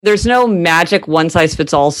There's no magic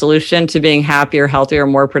one-size-fits-all solution to being happier, healthier,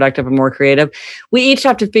 more productive, and more creative. We each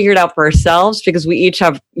have to figure it out for ourselves because we each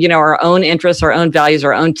have, our own interests, our own values,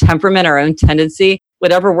 our own temperament, our own tendency.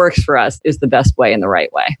 Whatever works for us is the best way and the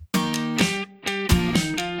right way.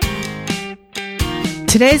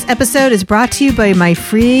 Today's episode is brought to you by my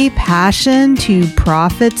free Passion to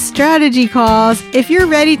Profit strategy calls. If you're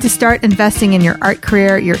ready to start investing in your art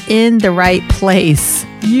career, you're in the right place.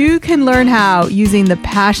 You can learn how using the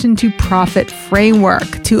Passion to Profit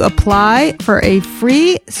framework. To apply for a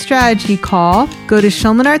free strategy call, go to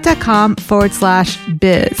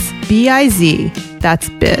schulmanart.com/biz. B-I-Z. That's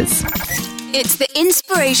biz. It's the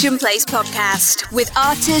Inspiration Place podcast with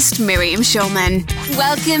artist Miriam Schulman.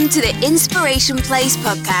 Welcome to the Inspiration Place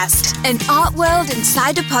podcast, an art world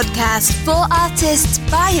insider podcast for artists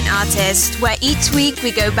by an artist, where each week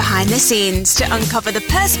we go behind the scenes to uncover the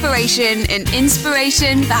perspiration and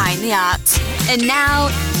inspiration behind the art. And now,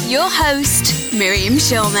 your host, Miriam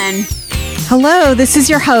Schulman. Hello, this is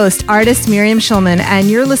your host, artist Miriam Schulman, and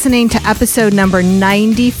you're listening to episode number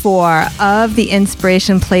 94 of the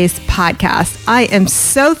Inspiration Place podcast. I am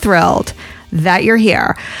so thrilled that you're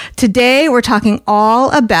here. Today, we're talking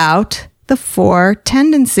all about the 4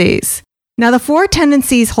 tendencies. Now, the 4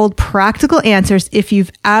 tendencies hold practical answers if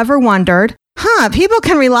you've ever wondered, people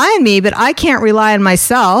can rely on me, but I can't rely on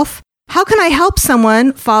myself. How can I help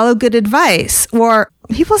someone follow good advice? Or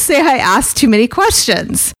people say I ask too many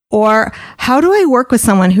questions. Or how do I work with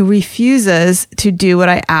someone who refuses to do what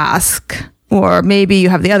I ask? Or maybe you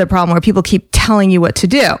have the other problem where people keep telling you what to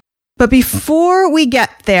do. But before we get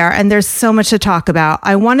there, and there's so much to talk about,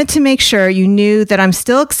 I wanted to make sure you knew that I'm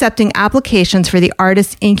still accepting applications for the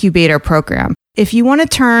Artist Incubator program. If you want to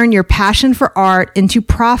turn your passion for art into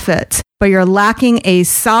profit, but you're lacking a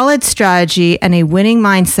solid strategy and a winning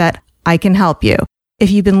mindset, I can help you.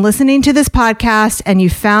 If you've been listening to this podcast and you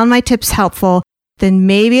found my tips helpful, then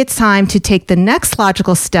maybe it's time to take the next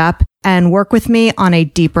logical step and work with me on a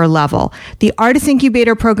deeper level. The Artist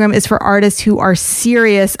Incubator program is for artists who are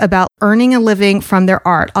serious about earning a living from their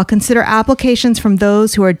art. I'll consider applications from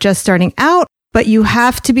those who are just starting out, but you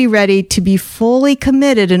have to be ready to be fully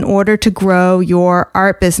committed in order to grow your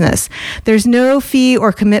art business. There's no fee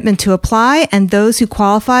or commitment to apply, and those who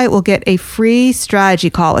qualify will get a free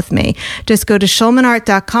strategy call with me. Just go to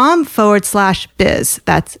schulmanart.com/biz.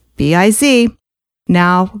 That's B-I-Z.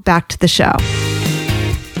 Now, back to the show.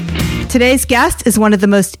 Today's guest is one of the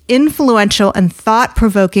most influential and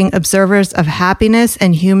thought-provoking observers of happiness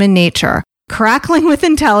and human nature. Crackling with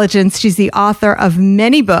intelligence, she's the author of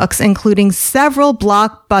many books, including several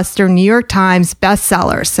blockbuster New York Times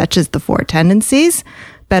bestsellers, such as The 4 Tendencies,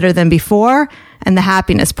 Better Than Before, and The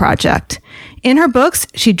Happiness Project. In her books,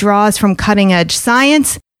 she draws from cutting-edge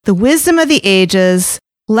science, the wisdom of the ages,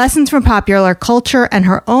 lessons from popular culture, and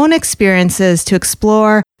her own experiences to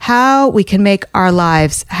explore how we can make our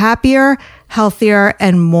lives happier, healthier,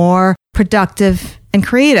 and more productive and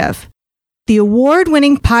creative. The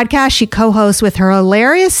award-winning podcast she co-hosts with her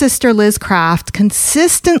hilarious sister Liz Craft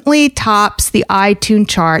consistently tops the iTunes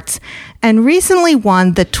charts and recently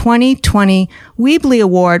won the 2020 Weebly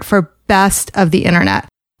Award for Best of the Internet.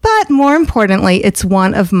 But more importantly, it's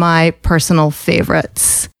one of my personal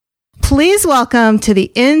favorites. Please welcome to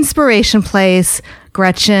the Inspiration Place,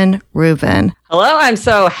 Gretchen Rubin. Hello, I'm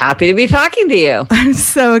so happy to be talking to you. I'm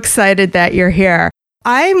so excited that you're here.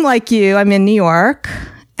 I'm like you, I'm in New York,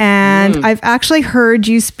 and I've actually heard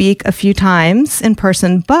you speak a few times in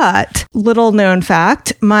person, but little known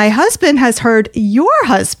fact, my husband has heard your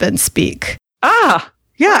husband speak.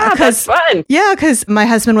 Yeah, that's fun. Yeah, because my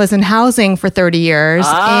husband was in housing for 30 years,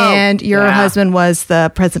 and your husband was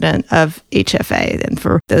the president of HFA. And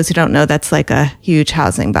for those who don't know, that's like a huge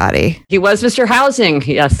housing body. He was Mr. Housing.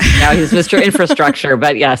 Yes. Now he's Mr. Infrastructure.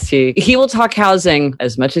 But yes, he will talk housing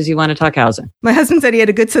as much as you want to talk housing. My husband said he had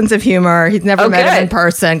a good sense of humor. He'd never met him in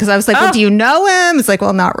person. Because I was like, well, do you know him? It's like,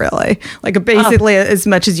 well, not really. Like basically as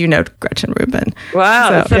much as you know Gretchen Rubin.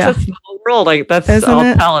 Wow. So, that's a small world. Like, I'll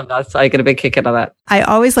tell him. I get a big kick out of that. I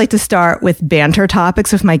always like to start with banter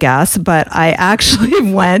topics with my guests, but I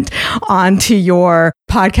actually went onto your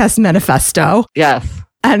podcast manifesto. Yes.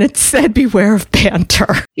 And it said, beware of banter.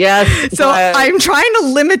 Yes. So I'm trying to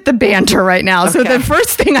limit the banter right now. Okay. So the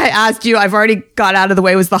first thing I asked you, I've already got out of the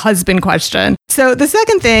way, was the husband question. So the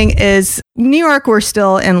second thing is, New York, we're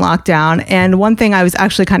still in lockdown. And one thing I was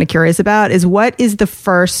actually kind of curious about is, what is the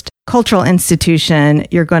first cultural institution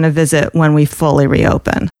you're going to visit when we fully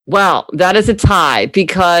reopen? Well, that is a tie,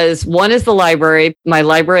 because one is the library. My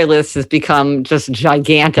library list has become just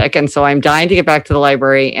gigantic. And so I'm dying to get back to the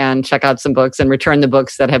library and check out some books and return the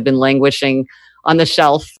books that have been languishing on the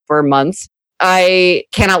shelf for months. I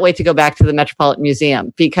cannot wait to go back to the Metropolitan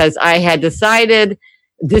Museum because I had decided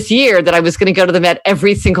this year that I was going to go to the Met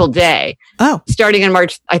every single day. Oh. Starting in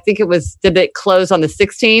March, I think did it close on the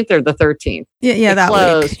 16th or the 13th? Yeah, that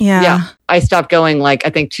closed. week. Yeah. I stopped going I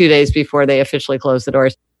think 2 days before they officially closed the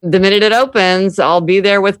doors. The minute it opens, I'll be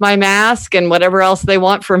there with my mask and whatever else they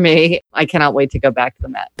want from me. I cannot wait to go back to the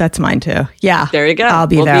Met. That's mine too. Yeah. There you go. I'll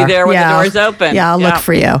be we'll there. Be there when the doors open. Yeah, I'll look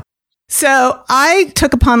for you. So I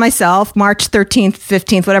took upon myself March 13th,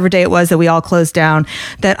 15th, whatever day it was that we all closed down,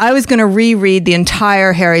 that I was going to reread the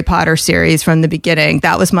entire Harry Potter series from the beginning.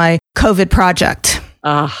 That was my COVID project.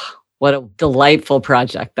 What a delightful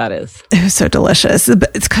project that is. It was so delicious.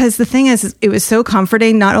 It's because the thing is, it was so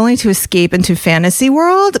comforting, not only to escape into fantasy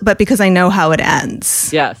world, but because I know how it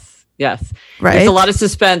ends. Yes. Right. There's a lot of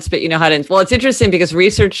suspense, but you know how to end. Well, it's interesting because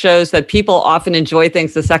research shows that people often enjoy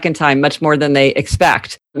things the second time much more than they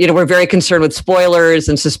expect. We're very concerned with spoilers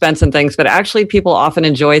and suspense and things, but actually people often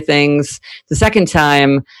enjoy things the second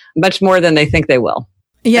time much more than they think they will.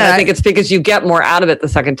 Yeah. And I think it's because you get more out of it the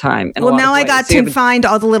second time. Well, now I got to find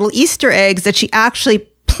all the little Easter eggs that she actually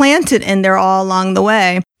planted in there all along the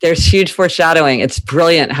way. There's huge foreshadowing. It's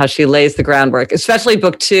brilliant how she lays the groundwork, especially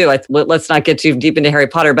book 2. Let's not get too deep into Harry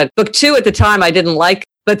Potter, but book 2 at the time I didn't like.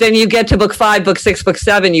 But then you get to book 5, book 6, book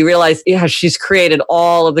 7, you realize, she's created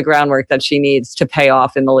all of the groundwork that she needs to pay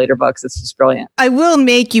off in the later books. It's just brilliant. I will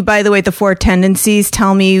make you, by the way, the 4 tendencies.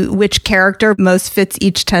 Tell me which character most fits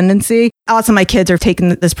each tendency. Also, my kids are taking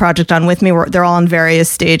this project on with me. They're all in various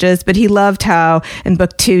stages. But he loved how in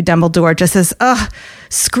book 2, Dumbledore just says,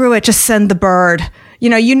 screw it, just send the bird.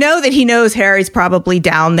 You know that he knows Harry's probably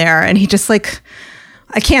down there. And he just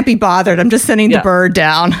I can't be bothered. I'm just sending the bird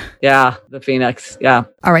down. Yeah, the phoenix. Yeah.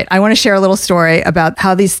 All right. I want to share a little story about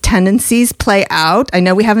how these tendencies play out. I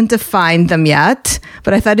know we haven't defined them yet,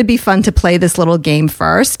 but I thought it'd be fun to play this little game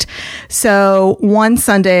first. So one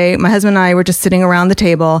Sunday, my husband and I were just sitting around the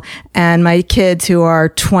table, and my kids, who are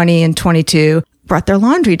 20 and 22, brought their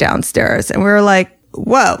laundry downstairs. And we were like,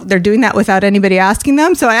 whoa, they're doing that without anybody asking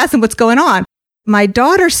them? So I asked them, what's going on? My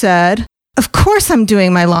daughter said, of course I'm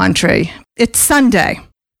doing my laundry. It's Sunday.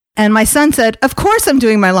 And my son said, of course I'm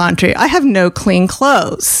doing my laundry. I have no clean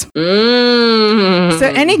clothes.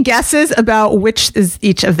 So any guesses about which is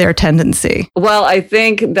each of their tendency? Well, I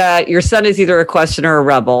think that your son is either a questioner or a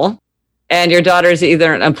rebel. And your daughter is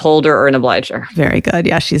either an upholder or an obliger. Very good.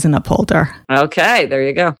 Yeah, she's an upholder. Okay, there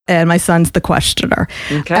you go. And my son's the questioner.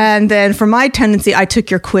 Okay. And then for my tendency, I took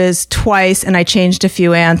your quiz twice and I changed a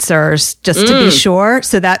few answers just to be sure.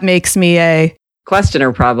 So that makes me a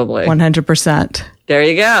questioner, probably. 100%. There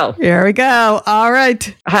you go. There we go. All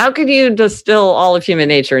right. How could you distill all of human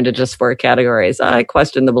nature into just 4 categories? I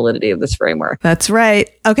question the validity of this framework. That's right.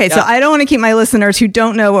 Okay, so I don't want to keep my listeners who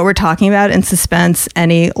don't know what we're talking about in suspense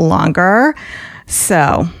any longer.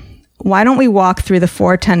 So why don't we walk through the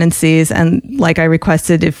 4 tendencies, and like I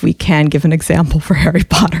requested, if we can, give an example for Harry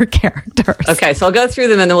Potter characters. Okay, so I'll go through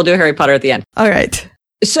them and then we'll do Harry Potter at the end. All right.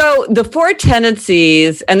 So the 4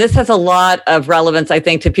 tendencies, and this has a lot of relevance, I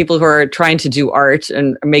think, to people who are trying to do art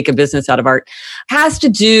and make a business out of art, has to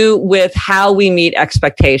do with how we meet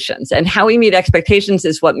expectations. And how we meet expectations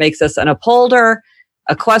is what makes us an upholder,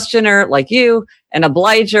 a questioner like you, an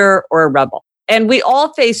obliger, or a rebel. And we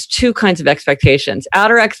all face 2 kinds of expectations: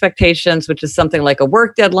 outer expectations, which is something like a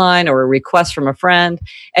work deadline or a request from a friend,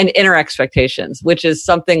 and inner expectations, which is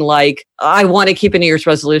something like, I want to keep a New Year's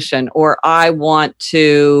resolution, or I want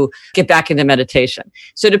to get back into meditation.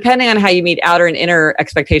 So depending on how you meet outer and inner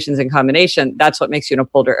expectations in combination, that's what makes you an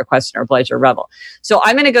upholder, a questioner, obliger, rebel. So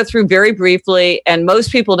I'm going to go through very briefly, and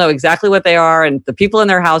most people know exactly what they are and the people in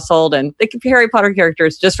their household, and they could be Harry Potter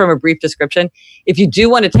characters just from a brief description. If you do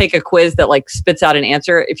want to take a quiz that spits out an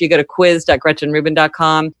answer, if you go to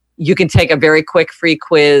quiz.gretchenrubin.com, you can take a very quick free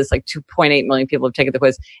quiz. 2.8 million people have taken the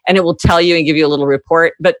quiz, and it will tell you and give you a little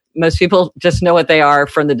report. But most people just know what they are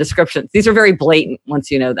from the descriptions. These are very blatant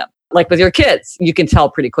once you know them. Like with your kids, you can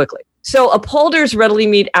tell pretty quickly. So upholders readily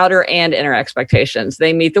meet outer and inner expectations.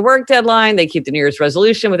 They meet the work deadline. They keep the New Year's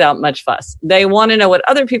resolution without much fuss. They want to know what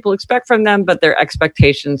other people expect from them, but their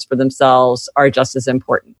expectations for themselves are just as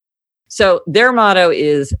important. So their motto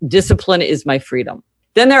is, discipline is my freedom.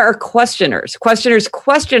 Then there are questioners. Questioners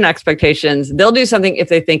question expectations. They'll do something if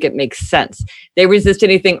they think it makes sense. They resist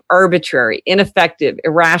anything arbitrary, ineffective,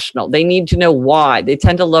 irrational. They need to know why. They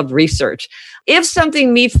tend to love research. If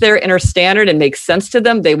something meets their inner standard and makes sense to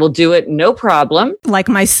them, they will do it, no problem. Like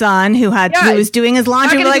my son who was doing his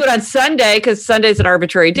laundry. I'm not going to do it on Sunday because Sunday's an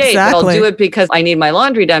arbitrary date. Exactly. But I'll do it because I need my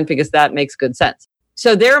laundry done because that makes good sense.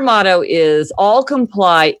 So their motto is, all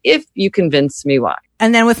comply if you convince me why.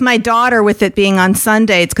 And then with my daughter, with it being on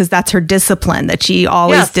Sunday, it's because that's her discipline, that she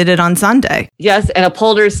always did it on Sunday. Yes. And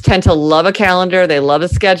upholders tend to love a calendar. They love a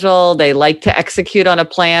schedule. They like to execute on a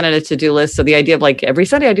plan and a to-do list. So the idea of like every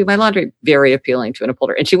Sunday I do my laundry, very appealing to an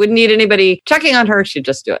upholder. And she wouldn't need anybody checking on her. She'd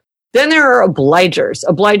just do it. Then there are obligers.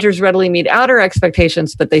 Obligers readily meet outer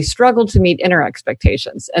expectations, but they struggle to meet inner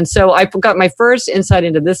expectations. And so I got my first insight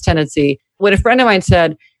into this tendency when a friend of mine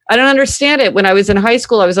said, I don't understand it. When I was in high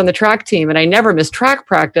school, I was on the track team and I never missed track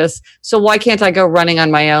practice. So why can't I go running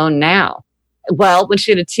on my own now? Well, when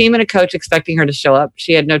she had a team and a coach expecting her to show up,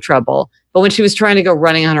 she had no trouble. But when she was trying to go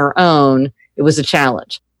running on her own, it was a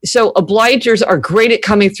challenge. So obligers are great at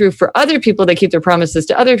coming through for other people. They keep their promises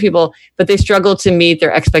to other people, but they struggle to meet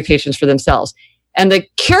their expectations for themselves. And the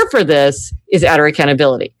cure for this is outer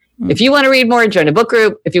accountability. If you want to read more, join a book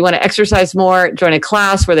group. If you want to exercise more, join a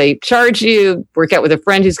class where they charge you. Work out with a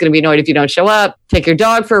friend who's going to be annoyed if you don't show up. Take your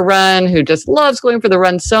dog for a run, who just loves going for the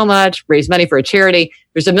run so much. Raise money for a charity.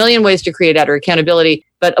 There's a million ways to create outer accountability,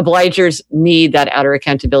 but obligers need that outer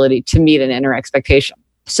accountability to meet an inner expectation.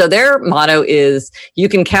 So their motto is, you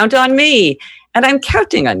can count on me, and I'm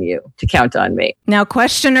counting on you to count on me. Now,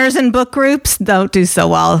 questioners in book groups don't do so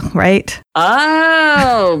well, right?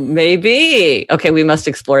 Oh, maybe. Okay, we must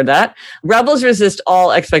explore that. Rebels resist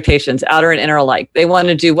all expectations, outer and inner alike. They want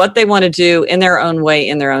to do what they want to do in their own way,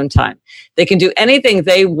 in their own time. They can do anything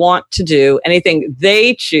they want to do, anything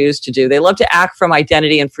they choose to do. They love to act from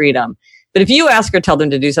identity and freedom. But if you ask or tell them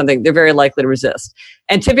to do something, they're very likely to resist.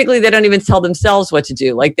 And typically, they don't even tell themselves what to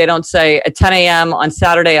do. Like, they don't say at 10 a.m. on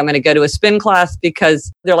Saturday, I'm going to go to a spin class, because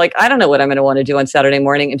they're like, I don't know what I'm going to want to do on Saturday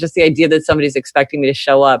morning. And just the idea that somebody's expecting me to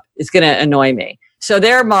show up is going to annoy me. So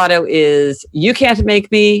their motto is, you can't make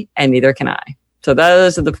me, and neither can I. So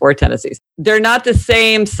those are the 4 tendencies. They're not the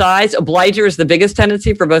same size. Obliger is the biggest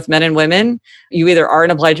tendency for both men and women. You either are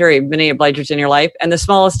an obliger or have many obligers in your life. And the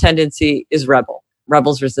smallest tendency is rebel.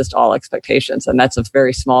 Rebels resist all expectations. And that's a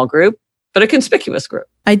very small group, but a conspicuous group.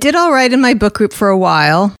 I did all right in my book group for a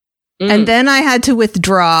while. And then I had to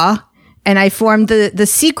withdraw. And I formed the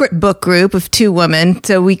secret book group of 2 women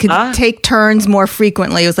so we could take turns more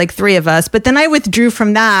frequently. It was like 3 of us. But then I withdrew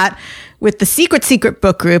from that with the secret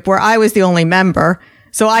book group where I was the only member.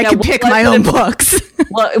 So I could pick my own books.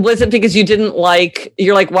 Well, was it because you didn't like,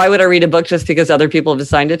 you're like, why would I read a book just because other people have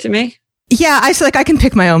assigned it to me? Yeah, I was like, I can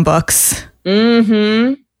pick my own books.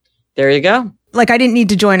 Mm-hmm. There you go. Like, I didn't need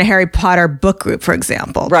to join a Harry Potter book group, for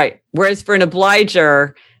example. Right. Whereas for an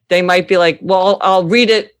obliger, they might be like, well, I'll read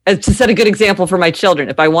it to set a good example for my children.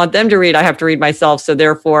 If I want them to read, I have to read myself. So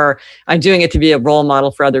therefore, I'm doing it to be a role model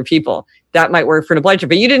for other people. That might work for an obliger,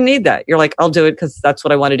 but you didn't need that. You're like, I'll do it because that's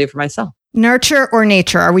what I want to do for myself. Nurture or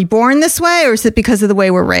nature? Are we born this way, or is it because of the way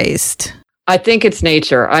we're raised? I think it's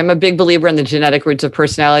nature. I'm a big believer in the genetic roots of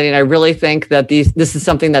personality, and I really think that this is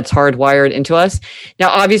something that's hardwired into us. Now,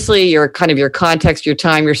 obviously, your context, your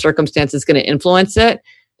time, your circumstance is going to influence it.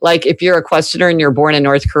 Like, if you're a questioner and you're born in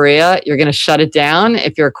North Korea, you're going to shut it down.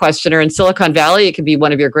 If you're a questioner in Silicon Valley, it can be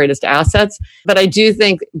one of your greatest assets. But I do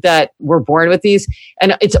think that we're born with these.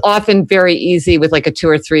 And it's often very easy with like a 2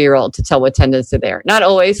 or 3-year-old to tell what tendency they are. Not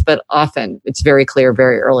always, but often it's very clear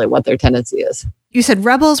very early what their tendency is. You said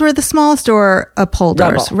rebels were the smallest or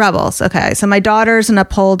upholders? Rebels. Okay. So my daughter's an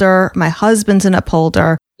upholder. My husband's an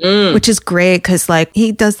upholder, which is great because like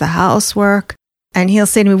he does the housework. And he'll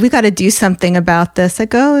say to me, we got to do something about this. I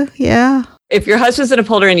go, yeah. If your husband's an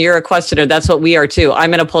upholder and you're a questioner, that's what we are too.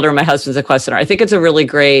 I'm an upholder and my husband's a questioner. I think it's a really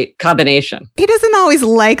great combination. He doesn't always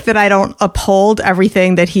like that I don't uphold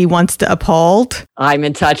everything that he wants to uphold. I'm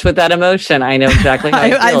in touch with that emotion. I know exactly how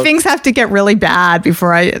it feels. Things have to get really bad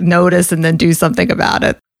before I notice and then do something about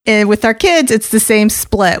it. And with our kids, it's the same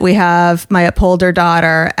split. We have my upholder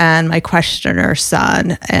daughter and my questioner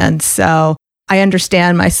son. And so I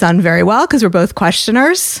understand my son very well because we're both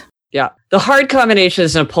questioners. Yeah. The hard combination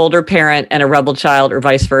is an upholder parent and a rebel child or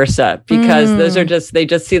vice versa, because those are they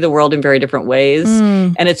just see the world in very different ways.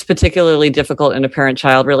 And it's particularly difficult in a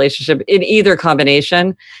parent-child relationship in either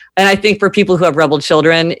combination. And I think for people who have rebel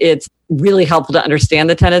children, it's really helpful to understand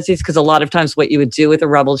the tendencies, because a lot of times what you would do with a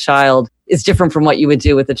rebel child is different from what you would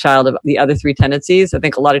do with a child of the other 3 tendencies. I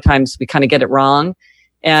think a lot of times we kind of get it wrong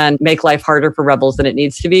and make life harder for rebels than it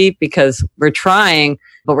needs to be, because we're trying,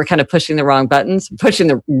 but we're kind of pushing the wrong buttons, pushing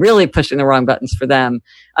the wrong buttons for them.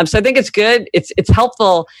 So I think it's good. It's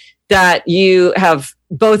helpful that you have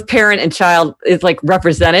both parent and child is like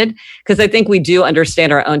represented, because I think we do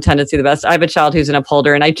understand our own tendency the best. I have a child who's an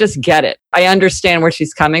upholder and I just get it. I understand where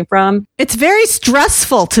she's coming from. It's very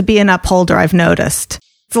stressful to be an upholder, I've noticed.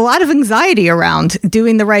 It's a lot of anxiety around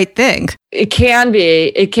doing the right thing. It can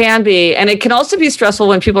be. And it can also be stressful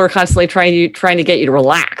when people are constantly trying to get you to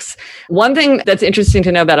relax. One thing that's interesting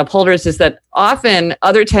to know about upholders is that often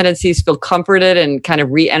other tendencies feel comforted and kind of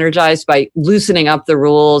re-energized by loosening up the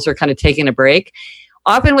rules or kind of taking a break.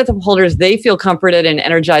 Often with upholders, they feel comforted and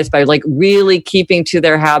energized by like really keeping to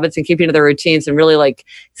their habits and keeping to their routines and really like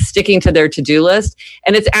sticking to their to-do list.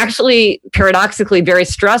 And it's actually paradoxically very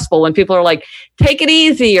stressful when people are like, take it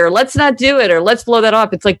easy, or let's not do it, or let's blow that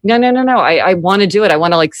off. It's like, no. I want to do it. I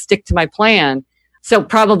want to like stick to my plan. So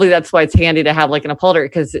probably that's why it's handy to have like an upholder,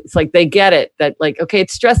 because it's like they get it that like, okay,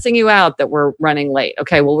 it's stressing you out that we're running late.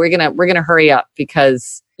 Okay, well, we're gonna hurry up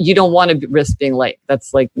because you don't want to risk being late.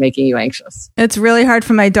 That's like making you anxious. It's really hard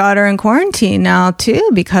for my daughter in quarantine now too,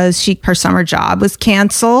 because her summer job was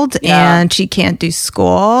canceled and she can't do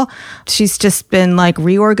school. She's just been like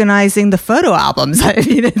reorganizing the photo albums. I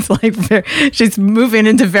mean, it's like she's moving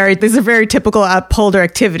into these are very typical upholder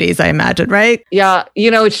activities, I imagine, right? Yeah.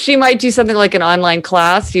 She might do something like an online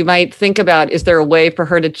class. You might think about, is there a way for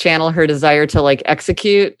her to channel her desire to like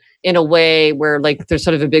execute in a way where like there's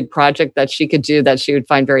sort of a big project that she could do that she would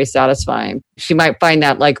find very satisfying. She might find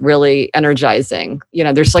that like really energizing.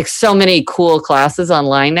 There's like so many cool classes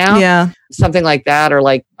online now. Yeah. Something like that, or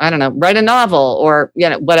like, I don't know, write a novel, or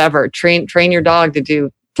whatever. Train your dog to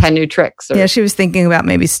do 10 new tricks. Yeah, she was thinking about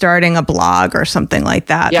maybe starting a blog or something like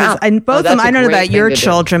that. Yeah. And both of them, I don't know about your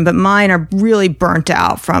children, but mine are really burnt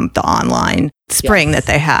out from the online spring that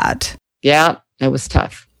they had. Yeah, it was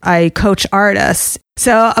tough. I coach artists.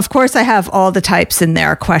 So, of course, I have all the types in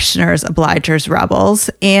there: questioners, obligers, rebels.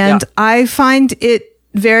 And I find it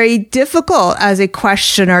very difficult as a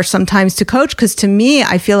questioner sometimes to coach, because to me,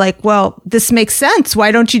 I feel like, well, this makes sense.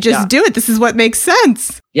 Why don't you just do it? This is what makes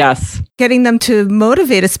sense. Yes. Getting them to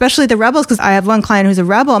motivate, especially the rebels, because I have one client who's a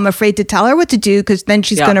rebel. I'm afraid to tell her what to do because then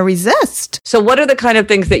she's going to resist. So what are the kind of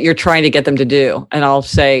things that you're trying to get them to do? And I'll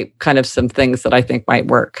say kind of some things that I think might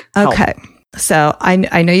work. Okay. So I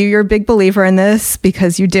know you're a big believer in this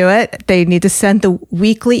because you do it. They need to send the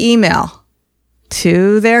weekly email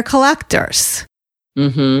to their collectors.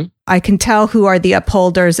 Mm-hmm. I can tell who are the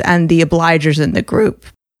upholders and the obligers in the group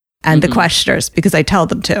and the questioners because I tell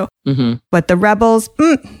them to. Mm-hmm. But the rebels,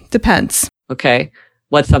 depends. Okay.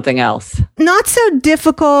 What's something else? Not so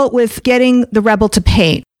difficult with getting the rebel to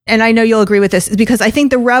paint. And I know you'll agree with this because I think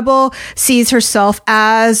the rebel sees herself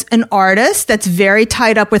as an artist that's very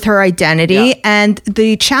tied up with her identity. Yeah. And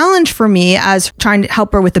the challenge for me as trying to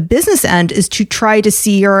help her with the business end is to try to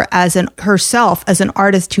see her as herself as an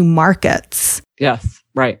artist who markets. Yes,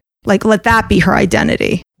 right. Like, let that be her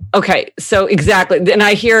identity. Okay, so exactly. And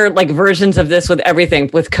I hear like versions of this with everything,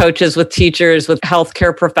 with coaches, with teachers, with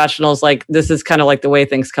healthcare professionals. Like, this is kind of like the way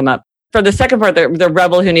things come up. For the second part, the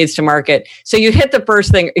rebel who needs to market. So you hit the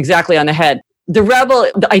first thing exactly on the head. The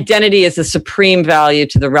rebel, the identity is the supreme value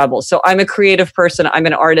to the rebel. So I'm a creative person. I'm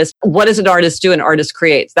an artist. What does an artist do? An artist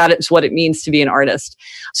creates. That is what it means to be an artist.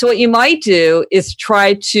 So what you might do is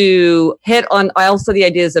try to hit on also the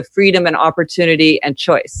ideas of freedom and opportunity and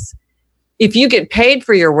choice. If you get paid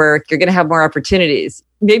for your work, you're going to have more opportunities.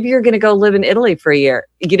 Maybe you're going to go live in Italy for a year.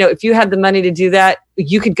 If you had the money to do that,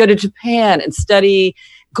 you could go to Japan and study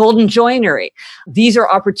golden joinery. These are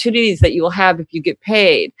opportunities that you will have if you get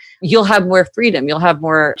paid. You'll have more freedom. You'll have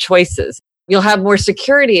more choices. You'll have more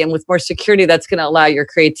security. And with more security, that's going to allow your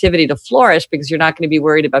creativity to flourish because you're not going to be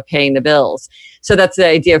worried about paying the bills. So that's the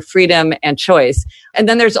idea of freedom and choice. And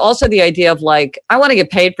then there's also the idea of like, I want to get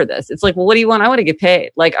paid for this. It's like, well, what do you want? I want to get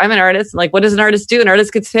paid. Like, I'm an artist. Like, what does an artist do? An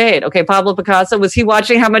artist gets paid. Okay, Pablo Picasso, was he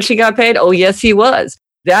watching how much he got paid? Oh, yes, he was.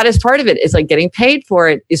 That is part of it. It's like getting paid for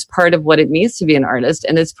it is part of what it means to be an artist.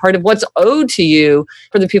 And it's part of what's owed to you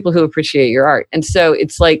for the people who appreciate your art. And so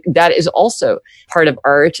it's like that is also part of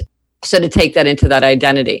art. So to take that into that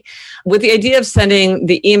identity. With the idea of sending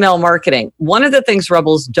the email marketing, one of the things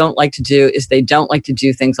rebels don't like to do is they don't like to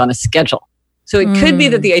do things on a schedule. So it could be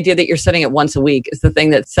that the idea that you're sending it once a week is the thing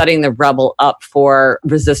that's setting the rebel up for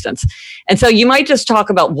resistance. And so you might just talk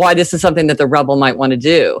about why this is something that the rebel might want to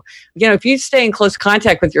do. If you stay in close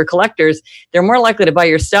contact with your collectors, they're more likely to buy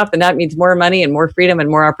your stuff. And that means more money and more freedom and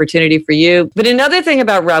more opportunity for you. But another thing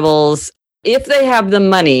about rebels, if they have the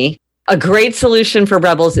money, a great solution for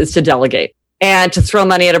rebels is to delegate and to throw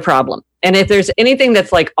money at a problem. And if there's anything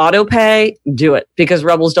that's like auto pay, do it, because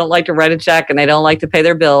rebels don't like to write a check and they don't like to pay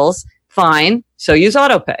their bills. Fine. So use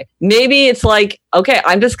autopay. Maybe it's like, okay,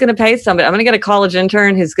 I'm just going to pay somebody. I'm going to get a college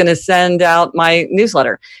intern who's going to send out my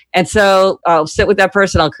newsletter. And so I'll sit with that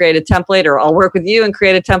person. I'll create a template, or I'll work with you and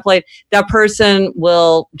create a template. That person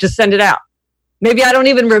will just send it out. Maybe I don't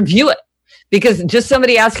even review it, because just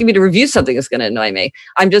somebody asking me to review something is going to annoy me.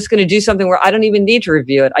 I'm just going to do something where I don't even need to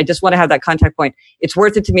review it. I just want to have that contact point. It's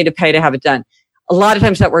worth it to me to pay to have it done. A lot of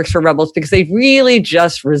times that works for rebels because they really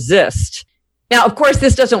just resist. Now, of course,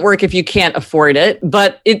 this doesn't work if you can't afford it,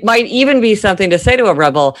 but it might even be something to say to a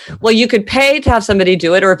rebel, well, you could pay to have somebody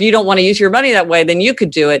do it, or if you don't want to use your money that way, then you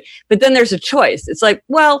could do it. But then there's a choice. It's like,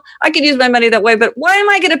 well, I could use my money that way, but why am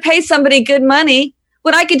I going to pay somebody good money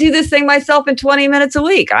when I could do this thing myself in 20 minutes a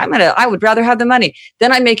week? I would rather have the money.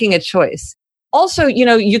 Then I'm making a choice. Also,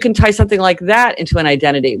 you can tie something like that into an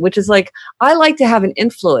identity, which is like, I like to have an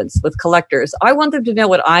influence with collectors. I want them to know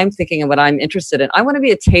what I'm thinking and what I'm interested in. I want to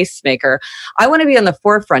be a tastemaker. I want to be on the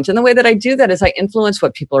forefront. And the way that I do that is I influence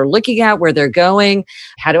what people are looking at, where they're going.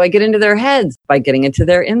 How do I get into their heads? By getting into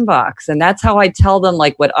their inbox. And that's how I tell them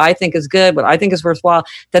like what I think is good, what I think is worthwhile.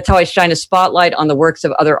 That's how I shine a spotlight on the works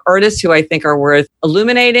of other artists who I think are worth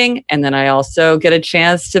illuminating. And then I also get a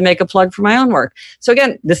chance to make a plug for my own work. So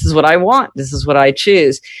again, this is what I want. This is what I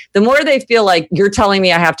choose. The more they feel like you're telling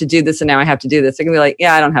me I have to do this and now I have to do this, they're going to be like,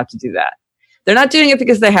 yeah, I don't have to do that. They're not doing it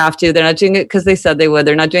because they have to. They're not doing it because they said they would.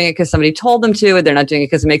 They're not doing it because somebody told them to. They're not doing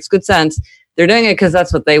it because it makes good sense. They're doing it because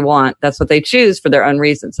that's what they want. That's what they choose for their own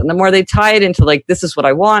reasons. And the more they tie it into like, this is what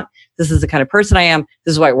I want. This is the kind of person I am.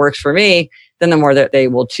 This is why it works for me. Then the more that they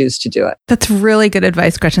will choose to do it. That's really good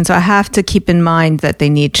advice, Gretchen. So I have to keep in mind that they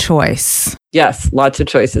need choice. Yes. Lots of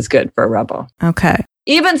choice is good for a rebel. Okay.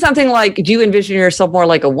 Even something like, do you envision yourself more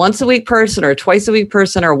like a once a week person or a twice a week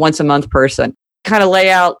person or a once a month person? Kind of lay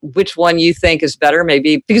out which one you think is better,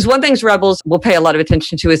 maybe. Because one thing rebels will pay a lot of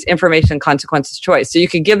attention to is information, consequences, choice. So you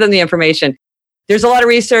could give them the information. There's a lot of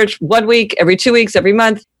research, 1 week, every 2 weeks, every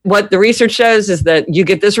month. What the research shows is that you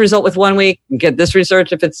get this result with 1 week, you get this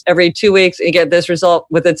research if it's every 2 weeks, and you get this result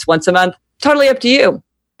with it's once a month. Totally up to you.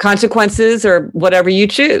 Consequences or whatever you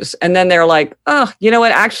choose. And then they're like, oh, you know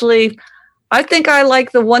what? Actually, I think I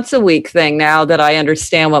like the once a week thing now that I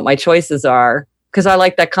understand what my choices are because I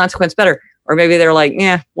like that consequence better. Or maybe they're like,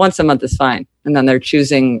 yeah, once a month is fine. And then they're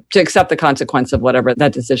choosing to accept the consequence of whatever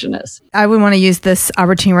that decision is. I would want to use this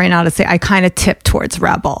opportunity right now to say I kind of tip towards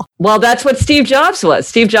rebel. Well, that's what Steve Jobs was.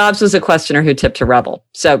 Steve Jobs was a questioner who tipped to rebel.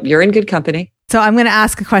 So you're in good company. So I'm going to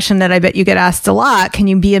ask a question that I bet you get asked a lot. Can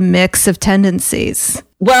you be a mix of tendencies?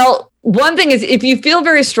 Well, one thing is if you feel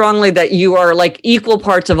very strongly that you are like equal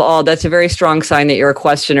parts of all, that's a very strong sign that you're a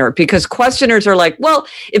questioner, because questioners are like, well,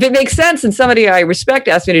 if it makes sense and somebody I respect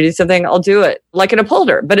asks me to do something, I'll do it, like an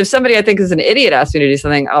upholder. But if somebody I think is an idiot asks me to do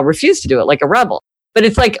something, I'll refuse to do it, like a rebel. But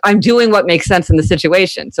it's like I'm doing what makes sense in the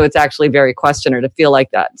situation. So it's actually very questioner to feel like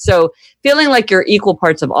that. So feeling like you're equal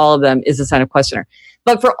parts of all of them is a sign of questioner.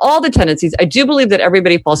 But for all the tendencies, I do believe that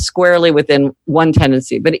everybody falls squarely within one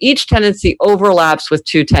tendency, but each tendency overlaps with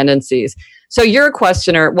two tendencies. So you're a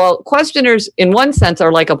questioner. Well, questioners in one sense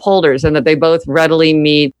are like upholders in that they both readily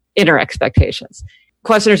meet inner expectations.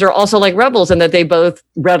 Questioners are also like rebels in that they both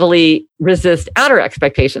readily resist outer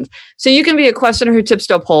expectations. So you can be a questioner who tips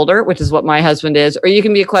to upholder, which is what my husband is, or you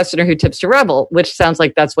can be a questioner who tips to rebel, which sounds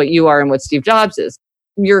like that's what you are and what Steve Jobs is.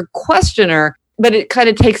 You're a questioner, but it kind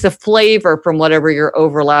of takes a flavor from whatever you're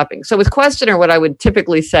overlapping. So with questioner, what I would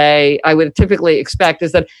typically say, I would typically expect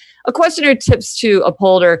is that a questioner tips to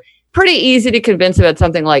upholder, pretty easy to convince about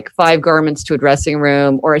something like 5 garments to a dressing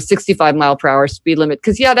room or a 65 mile per hour speed limit.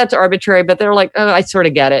 Because yeah, that's arbitrary, but they're like, oh, I sort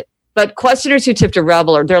of get it. But questioners who tip to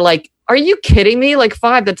rebel, they're like, are you kidding me? Like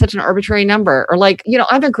 5, that's such an arbitrary number. Or like,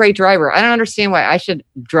 I'm a great driver. I don't understand why I should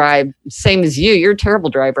drive same as you. You're a terrible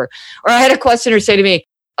driver. Or I had a questioner say to me,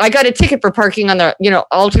 I got a ticket for parking on the,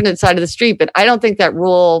 alternate side of the street, but I don't think that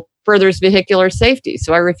rule furthers vehicular safety.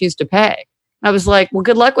 So I refuse to pay. I was like, well,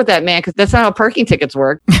 good luck with that, man, because that's not how parking tickets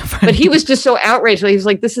work. But he was just so outraged. He was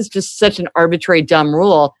like, this is just such an arbitrary, dumb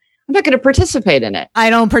rule. I'm not going to participate in it. I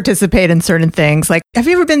don't participate in certain things. Like, have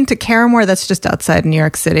you ever been to Carramore? That's just outside New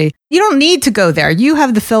York City. You don't need to go there. You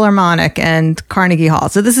have the Philharmonic and Carnegie Hall.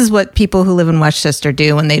 So this is what people who live in Westchester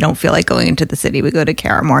do when they don't feel like going into the city. We go to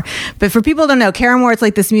Carramore. But for people who don't know, Carramore is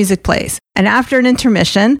like this music place. And after an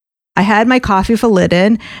intermission, I had my coffee with a lid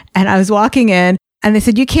in, and I was walking in. And they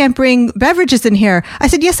said, you can't bring beverages in here. I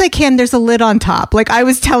said, yes, I can. There's a lid on top. Like I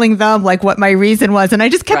was telling them like what my reason was. And I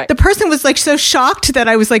just kept, The person was like so shocked that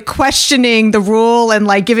I was like questioning the rule and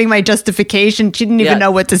like giving my justification. She didn't even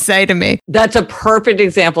know what to say to me. That's a perfect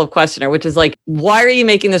example of questioner, which is like, why are you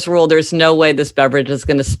making this rule? There's no way this beverage is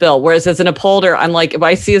going to spill. Whereas as an upholder, I'm like, if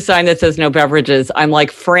I see a sign that says no beverages, I'm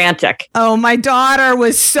like frantic. Oh, my daughter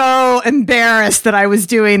was so embarrassed that I was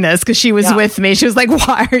doing this because she was with me. She was like,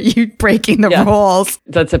 why are you breaking the rules?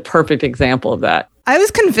 That's a perfect example of that. I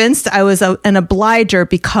was convinced I was an obliger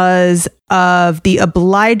because of the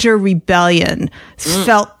obliger rebellion.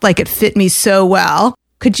 Felt like it fit me so well.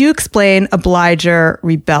 Could you explain obliger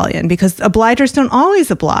rebellion? Because obligers don't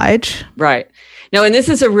always oblige. Right. No, and this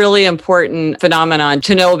is a really important phenomenon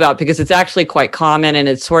to know about because it's actually quite common and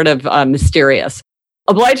it's sort of mysterious.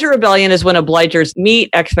 Obliger rebellion is when obligers meet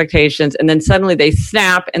expectations and then suddenly they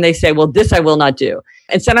snap and they say, well, this I will not do.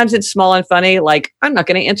 And sometimes it's small and funny, like, I'm not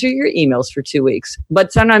going to answer your emails for 2 weeks.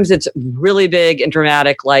 But sometimes it's really big and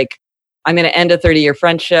dramatic, like, I'm going to end a 30-year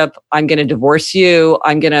friendship. I'm going to divorce you.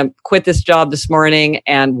 I'm going to quit this job this morning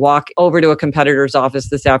and walk over to a competitor's office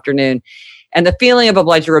this afternoon. And the feeling of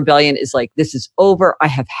obliger rebellion is like, this is over. I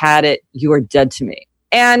have had it. You are dead to me.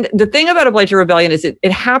 And the thing about obliger rebellion is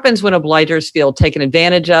it happens when obligers feel taken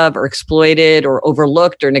advantage of or exploited or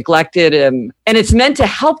overlooked or neglected. And it's meant to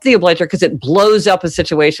help the obliger because it blows up a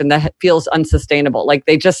situation that feels unsustainable. Like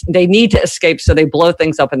they need to escape. So they blow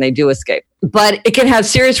things up and they do escape. But it can have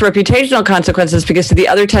serious reputational consequences because to the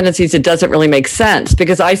other tendencies, it doesn't really make sense.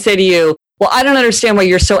 Because I say to you, well, I don't understand why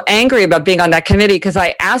you're so angry about being on that committee because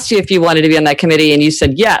I asked you if you wanted to be on that committee and you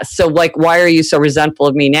said yes. So like, why are you so resentful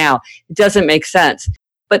of me now? It doesn't make sense.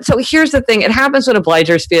 But so here's the thing. It happens when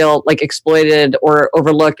obligers feel like exploited or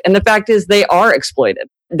overlooked. And the fact is they are exploited.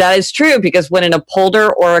 That is true because when an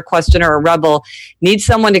upholder or a questioner or a rebel needs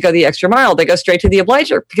someone to go the extra mile, they go straight to the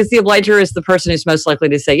obliger because the obliger is the person who's most likely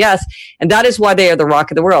to say yes. And that is why they are the rock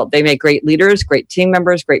of the world. They make great leaders, great team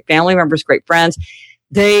members, great family members, great friends.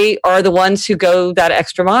 They are the ones who go that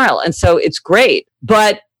extra mile. And so it's great.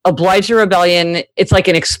 But obliger rebellion, it's like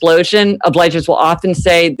an explosion. Obligers will often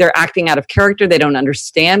say they're acting out of character. They don't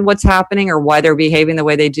understand what's happening or why they're behaving the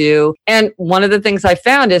way they do. And one of the ththings I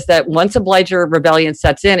found is that once obliger rebellion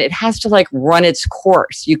sets in, it has to like run its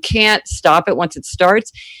course. You can't stop it once it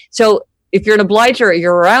starts. So if you're an obliger or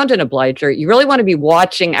you're around an obliger, you really want to be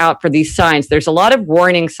watching out for these signs. There's a lot of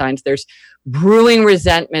warning signs. There's brewing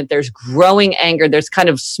resentment. There's growing anger. There's kind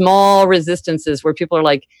of small resistances where people are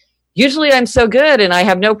like, usually I'm so good and I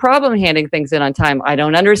have no problem handing things in on time. I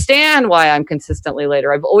don't understand why I'm consistently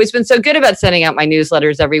later. I've always been so good about sending out my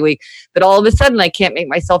newsletters every week, but all of a sudden I can't make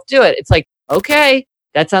myself do it. It's like, okay,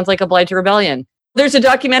 that sounds like obliger rebellion. There's a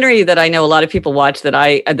documentary that I know a lot of people watch that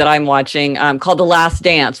I'm watching called The Last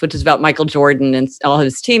Dance, which is about Michael Jordan and all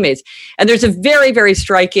his teammates. And there's a very, very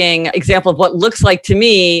striking example of what looks like to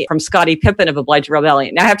me from Scottie Pippen of obliger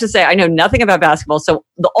rebellion. Now, I have to say, I know nothing about basketball. So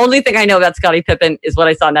the only thing I know about Scottie Pippen is what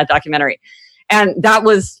I saw in that documentary. And that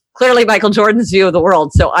was clearly Michael Jordan's view of the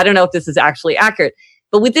world. So I don't know if this is actually accurate.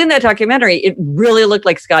 But within that documentary, it really looked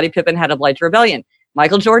like Scottie Pippen had obliger rebellion.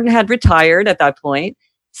 Michael Jordan had retired at that point.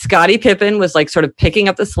 Scottie Pippen was like sort of picking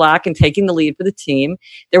up the slack and taking the lead for the team.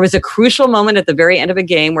 There was a crucial moment at the very end of a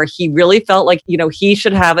game where he really felt like, he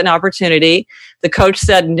should have an opportunity. The coach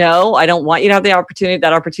said, no, I don't want you to have the opportunity.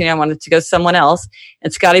 That opportunity, I wanted to go someone else.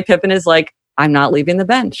 And Scottie Pippen is like, I'm not leaving the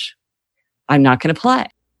bench. I'm not going to play.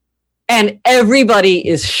 And everybody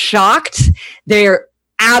is shocked. They're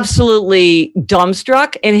absolutely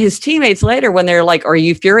dumbstruck. And his teammates later, when they're like, are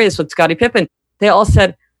you furious with Scottie Pippen? They all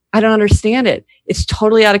said, I don't understand it. It's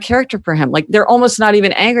totally out of character for him. Like they're almost not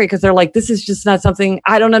even angry because they're like, this is just not something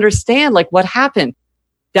I don't understand. Like what happened?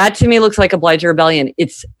 That to me looks like obliger rebellion.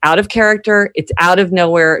 It's out of character. It's out of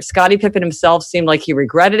nowhere. Scottie Pippen himself seemed like he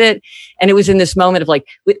regretted it. And it was in this moment of like,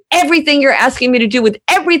 with everything you're asking me to do, with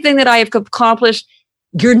everything that I have accomplished,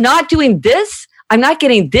 you're not doing this. I'm not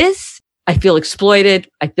getting this. I feel exploited.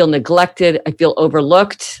 I feel neglected. I feel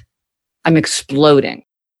overlooked. I'm exploding.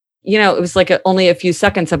 It was like only a few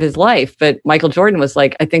seconds of his life. But Michael Jordan was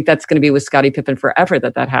like, I think that's going to be with Scottie Pippen forever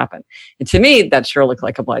that happened. And to me, that sure looked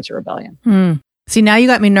like obliger rebellion. See, now you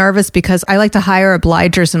got me nervous because I like to hire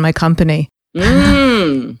obligers in my company.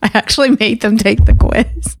 I actually made them take the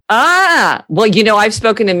quiz. Well, I've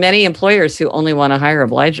spoken to many employers who only want to hire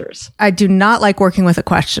obligers. I do not like working with a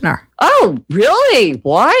questioner. Oh, really?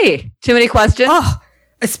 Why? Too many questions? Oh,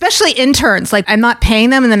 especially interns. Like I'm not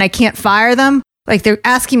paying them and then I can't fire them. Like they're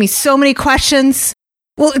asking me so many questions.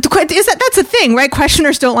 Well, that's a thing, right?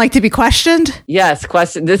 Questioners don't like to be questioned. Yes,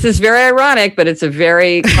 this is very ironic, but it's a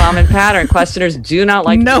very common pattern. Questioners do not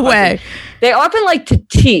like to be questioned. They often like to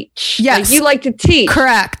teach. Yes. Like you like to teach.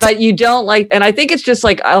 Correct. But you don't like, and I think it's just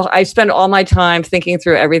like, I spend all my time thinking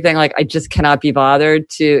through everything. Like I just cannot be bothered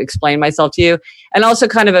to explain myself to you. And also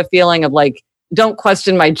kind of a feeling of like, don't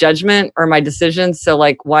question my judgment or my decisions. So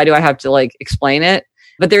like, why do I have to like explain it?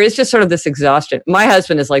 But there is just sort of this exhaustion. My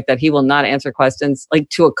husband is like that. He will not answer questions like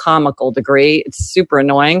to a comical degree. It's super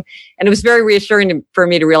annoying. And it was very reassuring for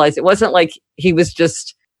me to realize it wasn't like he was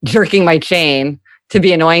just jerking my chain to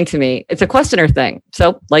be annoying to me. It's a questioner thing.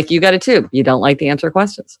 So like you got it too. You don't like the answer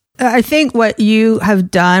questions. I think what you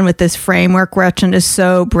have done with this framework, Gretchen, is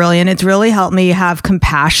so brilliant. It's really helped me have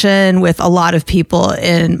compassion with a lot of people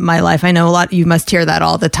in my life. I know you must hear that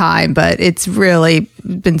all the time, but it's really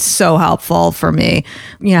been so helpful for me,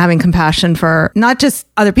 having compassion for not just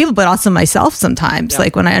other people, but also myself sometimes,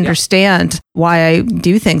 like when I understand why I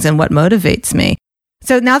do things and what motivates me.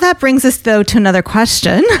 So now that brings us, though, to another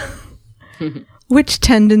question. Which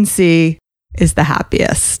tendency is the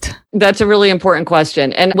happiest? That's a really important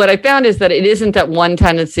question. And what I found is that it isn't that one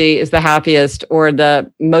tendency is the happiest or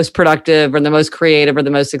the most productive or the most creative or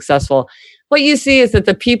the most successful. What you see is that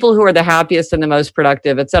the people who are the happiest and the most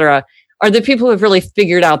productive, et cetera, are the people who have really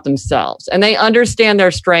figured out themselves, and they understand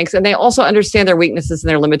their strengths, and they also understand their weaknesses and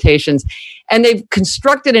their limitations. And they've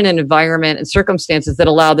constructed an environment and circumstances that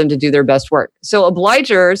allow them to do their best work. So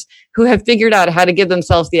obligers who have figured out how to give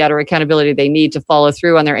themselves the outer accountability they need to follow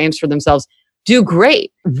through on their aims for themselves do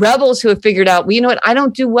great. Rebels who have figured out, well, you know what? I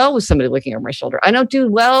don't do well with somebody looking over my shoulder. I don't do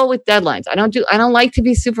well with deadlines. I don't like to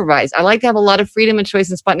be supervised. I like to have a lot of freedom and choice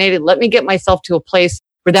and spontaneity. Let me get myself to a place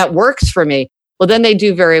where that works for me. Well, then they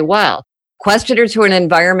do very well. Questioners who are in an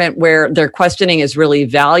environment where their questioning is really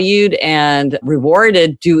valued and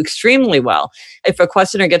rewarded do extremely well. If a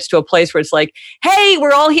questioner gets to a place where it's like, hey,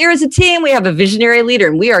 we're all here as a team. We have a visionary leader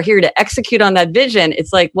and we are here to execute on that vision.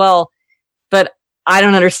 It's like, well, but I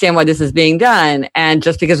don't understand why this is being done. And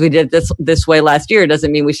just because we did this way last year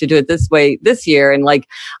doesn't mean we should do it this way this year. And like,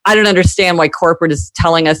 I don't understand why corporate is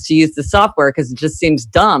telling us to use the software because it just seems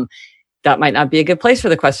dumb. That might not be a good place for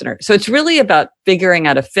the questioner. So it's really about figuring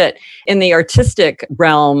out a fit. In the artistic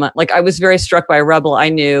realm, like I was very struck by a rebel I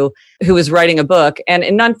knew who was writing a book. And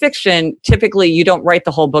in nonfiction, typically you don't write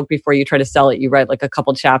the whole book before you try to sell it. You write like a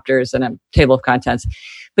couple chapters and a table of contents.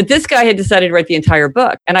 But this guy had decided to write the entire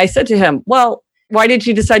book. And I said to him, well, why did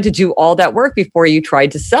you decide to do all that work before you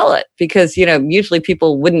tried to sell it? Because, usually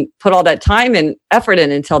people wouldn't put all that time and effort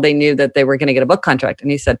in until they knew that they were going to get a book contract.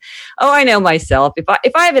 And he said, oh, I know myself. If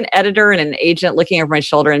I have an editor and an agent looking over my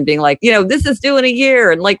shoulder and being like, this is due in a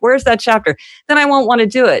year and like, where's that chapter? Then I won't want to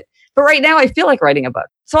do it. But right now I feel like writing a book.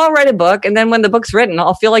 So I'll write a book. And then when the book's written,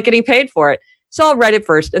 I'll feel like getting paid for it. So I'll write it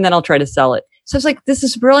first and then I'll try to sell it. So I was like, this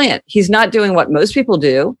is brilliant. He's not doing what most people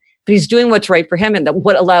do, but he's doing what's right for him and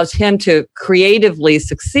what allows him to creatively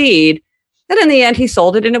succeed. And in the end, he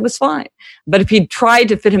sold it and it was fine. But if he tried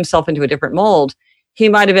to fit himself into a different mold, he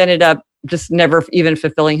might have ended up just never even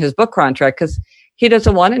fulfilling his book contract because he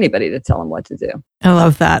doesn't want anybody to tell him what to do. I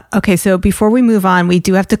love that. Okay, so before we move on, we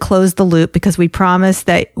do have to close the loop because we promised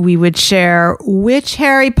that we would share which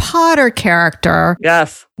Harry Potter character.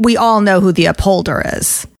 Yes. We all know who the upholder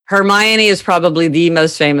is. Hermione is probably the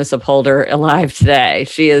most famous upholder alive today.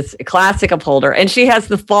 She is a classic upholder and she has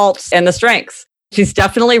the faults and the strengths. She's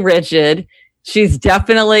definitely rigid. She's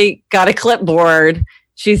definitely got a clipboard.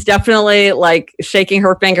 She's definitely like shaking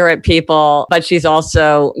her finger at people, but she's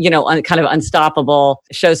also, kind of unstoppable,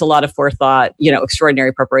 shows a lot of forethought,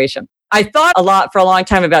 extraordinary preparation. I thought a lot for a long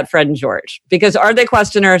time about Fred and George because are they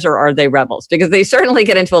questioners or are they rebels? Because they certainly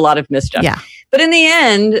get into a lot of mischief. Yeah. But in the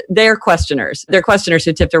end, they're questioners. They're questioners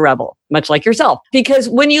who tipped a rebel, much like yourself. Because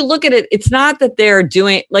when you look at it, it's not that they're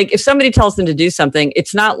doing, like if somebody tells them to do something,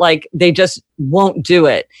 it's not like they just won't do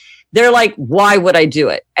it. They're like, why would I do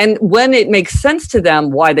it? And when it makes sense to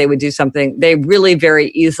them why they would do something, they really very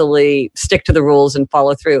easily stick to the rules and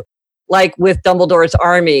follow through. Like with Dumbledore's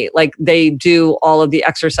army, like they do all of the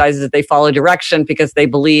exercises, they follow direction because they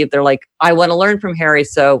believe they're like, I want to learn from Harry,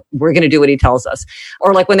 so we're going to do what he tells us.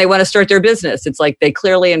 Or like when they want to start their business, it's like they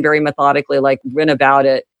clearly and very methodically like went about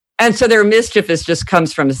it. And so their mischief just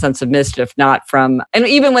comes from a sense of mischief, not from, and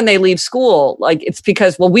even when they leave school, like it's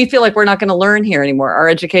because, well, we feel like we're not going to learn here anymore. Our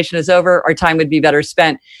education is over. Our time would be better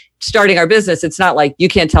spent starting our business. It's not like you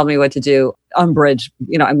can't tell me what to do. Umbridge,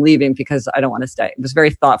 I'm leaving because I don't want to stay. It was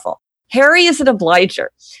very thoughtful. Harry is an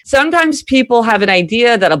obliger. Sometimes people have an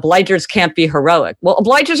idea that obligers can't be heroic. Well,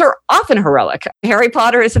 obligers are often heroic. Harry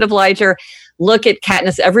Potter is an obliger. Look at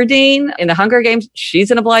Katniss Everdeen in the Hunger Games.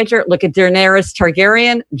 She's an obliger. Look at Daenerys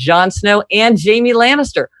Targaryen, Jon Snow, and Jaime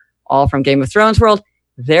Lannister, all from Game of Thrones world.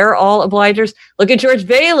 They're all obligers. Look at George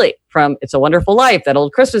Bailey from It's a Wonderful Life, that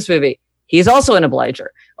old Christmas movie. He's also an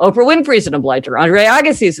obliger. Oprah Winfrey's an obliger. Andre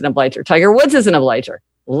Agassi's an obliger. Tiger Woods is an obliger.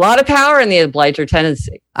 A lot of power in the obliger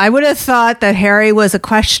tendency. I would have thought that Harry was a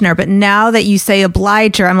questioner, but now that you say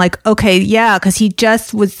obliger, I'm like, okay, yeah, because he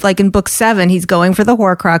just was like in book 7, he's going for the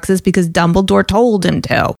Horcruxes because Dumbledore told him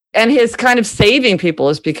to. And his kind of saving people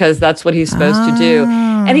is because that's what he's supposed to do.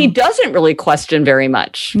 And he doesn't really question very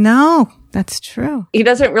much. No. That's true. He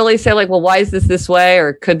doesn't really say like, well, why is this way?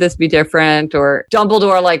 Or could this be different? Or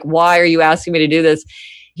Dumbledore, like, why are you asking me to do this?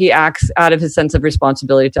 He acts out of his sense of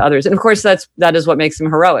responsibility to others. And of course, that is what makes him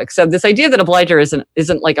heroic. So this idea that obliger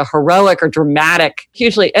isn't like a heroic or dramatic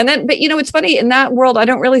hugely. And then, but it's funny, in that world, I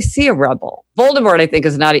don't really see a rebel. Voldemort, I think,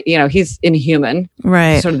 is not, he's inhuman.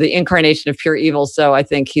 Right. Sort of the incarnation of pure evil. So I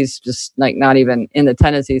think he's just like not even in the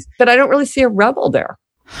tendencies. But I don't really see a rebel there.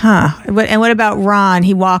 Huh. And what about Ron?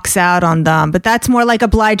 He walks out on them, but that's more like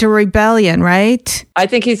obliger rebellion, right? I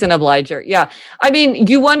think he's an obliger. Yeah. I mean,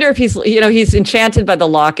 you wonder if he's enchanted by the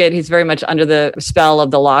locket. He's very much under the spell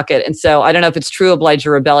of the locket. And so I don't know if it's true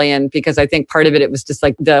obliger rebellion, because I think part of it was just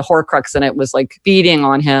like the Horcrux in it was like feeding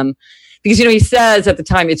on him. Because, he says at the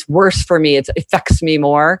time, it's worse for me. It affects me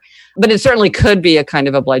more. But it certainly could be a kind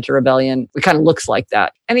of obliger rebellion. It kind of looks like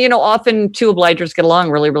that. And, often two obligers get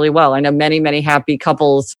along really, really well. I know many, many happy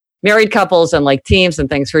couples, married couples and like teams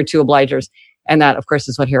and things who are two obligers. And that, of course,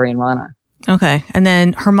 is what Harry and Ron are. Okay. And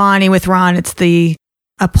then Hermione with Ron, it's the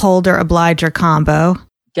upholder obliger combo.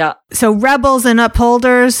 Yeah. So rebels and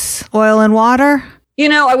upholders, oil and water?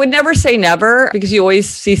 I would never say never, because you always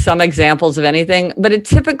see some examples of anything, but it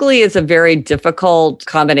typically is a very difficult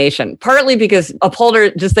combination, partly because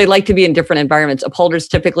upholders, they like to be in different environments. Upholders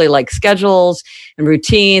typically like schedules and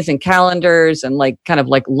routines and calendars and like kind of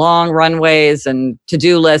like long runways and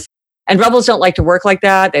to-do lists. And rebels don't like to work like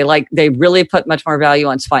that. They really put much more value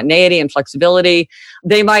on spontaneity and flexibility.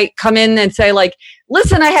 They might come in and say like,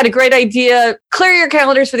 listen, I had a great idea. Clear your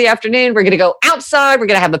calendars for the afternoon. We're going to go outside. We're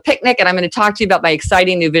going to have a picnic. And I'm going to talk to you about my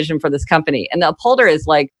exciting new vision for this company. And the upholder is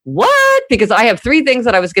like, what? Because I have 3 things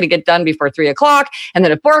that I was going to get done before 3:00. And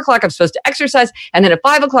then at 4:00, I'm supposed to exercise. And then at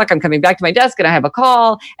 5:00, I'm coming back to my desk and I have a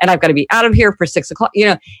call and I've got to be out of here for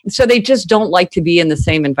 6:00. So they just don't like to be in the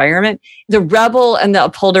same environment. The rebel and the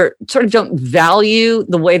upholder sort of don't value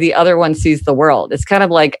the way the other one sees the world. It's kind of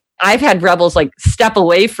like, I've had rebels like step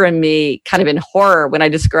away from me kind of in horror when I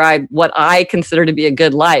describe what I consider to be a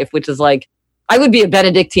good life, which is like, I would be a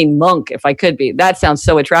Benedictine monk if I could be. That sounds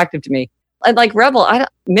so attractive to me. And like rebel, I don't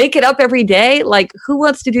make it up every day. Like, who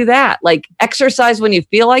wants to do that? Like, exercise when you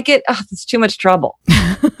feel like it. Oh, it's too much trouble.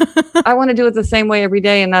 I want to do it the same way every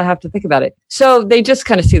day and not have to think about it. So they just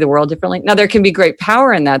kind of see the world differently. Now, there can be great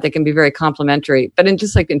power in that. They can be very complementary, but in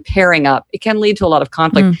pairing up, it can lead to a lot of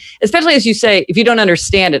conflict, especially as you say, if you don't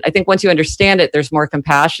understand it. I think once you understand it, there's more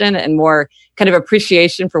compassion and more kind of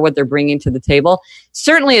appreciation for what they're bringing to the table.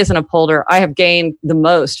 Certainly as an upholder, I have gained the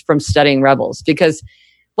most from studying rebels, because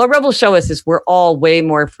what rebels show us is we're all way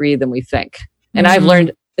more free than we think. And I've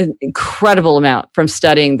learned an incredible amount from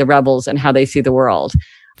studying the rebels and how they see the world.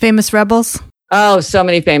 Famous rebels? Oh, so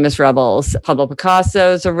many famous rebels. Pablo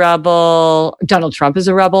Picasso is a rebel. Donald Trump is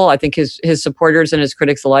a rebel. I think his supporters and his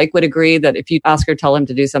critics alike would agree that if you ask or tell him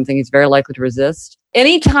to do something, he's very likely to resist.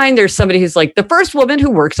 Anytime there's somebody who's like, the first woman who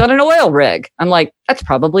works on an oil rig, I'm like, that's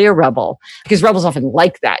probably a rebel. Because rebels often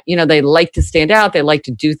like that. They like to stand out. They like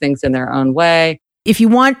to do things in their own way. If you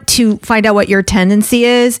want to find out what your tendency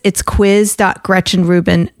is, it's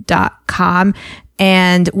quiz.gretchenrubin.com.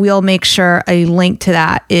 And we'll make sure a link to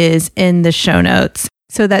that is in the show notes.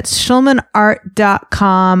 So that's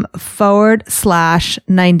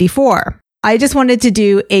schulmanart.com/94. I just wanted to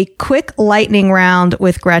do a quick lightning round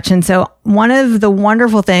with Gretchen. So one of the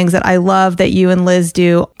wonderful things that I love that you and Liz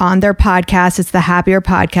do on their podcast, it's the Happier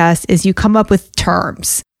Podcast, is you come up with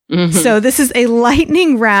terms. Mm-hmm. So this is a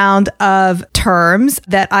lightning round of terms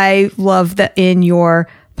that I love that in your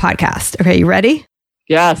podcast. Okay, you ready?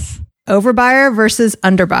 Yes. Overbuyer versus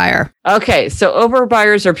underbuyer. Okay, so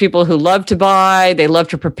overbuyers are people who love to buy, they love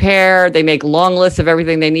to prepare, they make long lists of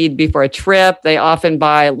everything they need before a trip. They often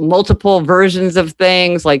buy multiple versions of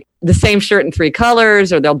things, like the same shirt in 3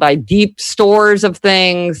 colors, or they'll buy deep stores of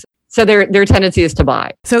things. So their tendency is to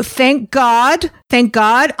buy. So thank God,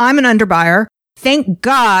 I'm an underbuyer. Thank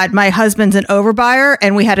God my husband's an overbuyer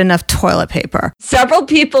and we had enough toilet paper. Several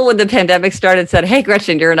people when the pandemic started said, hey,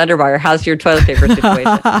 Gretchen, you're an underbuyer. How's your toilet paper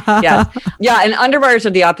situation? Yes. Yeah. And underbuyers are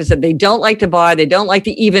the opposite. They don't like to buy. They don't like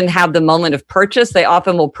to even have the moment of purchase. They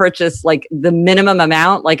often will purchase like the minimum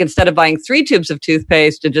amount. Like instead of buying 3 tubes of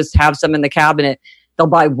toothpaste to just have some in the cabinet, they'll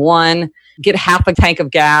buy 1, get half a tank of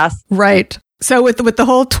gas. Right. So with the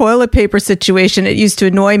whole toilet paper situation, it used to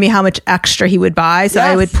annoy me how much extra he would buy. So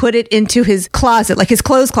I would put it into his closet, like his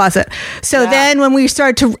clothes closet. So then when we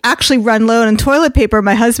started to actually run low on toilet paper,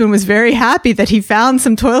 my husband was very happy that he found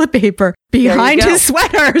some toilet paper. behind his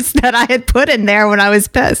sweaters that I had put in there when I was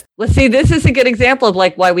pissed. Well, see, this is a good example of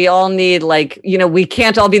like why we all need we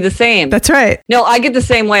can't all be the same. That's right. No, I get the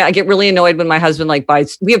same way. I get really annoyed when my husband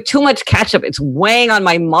buys, we have too much ketchup. It's weighing on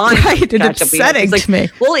my mind. Right. It's upsetting to me.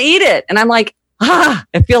 We'll eat it. And I'm like, I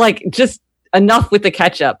feel like just enough with the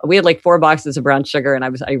ketchup. We had 4 boxes of brown sugar and I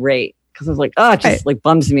was irate. Because I was like, it just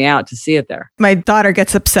bums me out to see it there. My daughter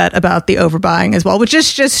gets upset about the overbuying as well, which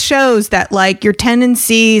just shows that your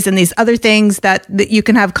tendencies and these other things that you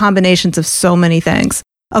can have combinations of so many things.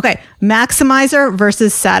 Okay, maximizer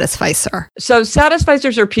versus satisficer. So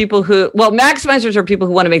maximizers are people who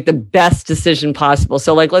want to make the best decision possible.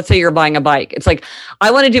 So let's say you're buying a bike. It's like,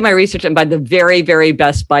 I want to do my research and buy the very, very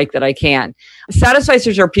best bike that I can.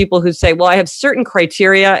 Satisficers are people who say, well, I have certain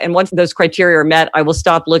criteria, and once those criteria are met, I will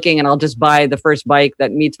stop looking and I'll just buy the first bike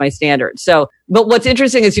that meets my standards. But what's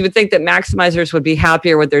interesting is you would think that maximizers would be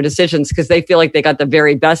happier with their decisions because they feel like they got the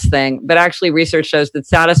very best thing. But actually, research shows that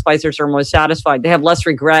satisficers are more satisfied. They have less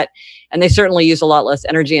regret, and they certainly use a lot less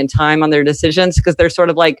energy and time on their decisions because they're sort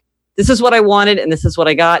of like, this is what I wanted and this is what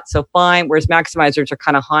I got, so fine. Whereas maximizers are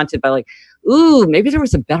kind of haunted by ooh, maybe there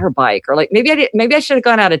was a better bike, or maybe I should have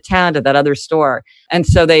gone out of town to that other store. And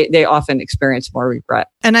so they often experience more regret.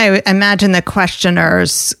 And I imagine that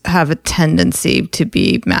questioners have a tendency to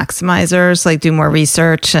be maximizers, do more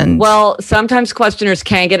research Well, sometimes questioners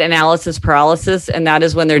can get analysis paralysis, and that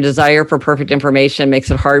is when their desire for perfect information makes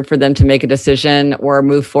it hard for them to make a decision or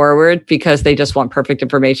move forward because they just want perfect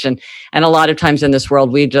information. And a lot of times in this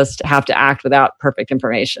world, we just have to act without perfect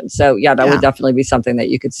information. So that would definitely be something that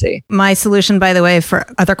you could see. My solution, by the way, for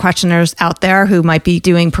other questioners out there who might be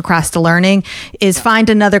doing procrastinating is find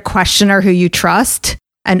another questioner who you trust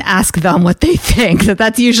and ask them what they think.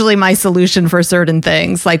 That's usually my solution for certain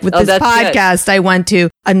things. Like with this podcast, good. I went to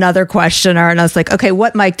another questioner and I was like, okay,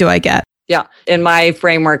 what mic do I get? Yeah. In my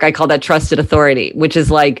framework, I call that trusted authority, which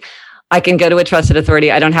is I can go to a trusted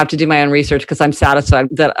authority. I don't have to do my own research because I'm satisfied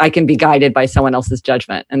that I can be guided by someone else's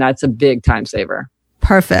judgment. And that's a big time saver.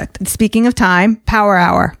 Perfect. Speaking of time, Power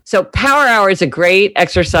Hour. So Power Hour is a great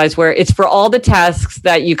exercise where it's for all the tasks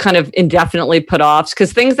that you kind of indefinitely put off,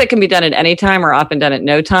 because things that can be done at any time are often done at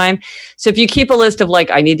no time. So if you keep a list of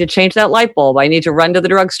I need to change that light bulb, I need to run to the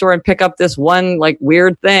drugstore and pick up this one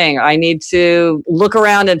weird thing, I need to look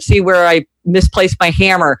around and see where I misplaced my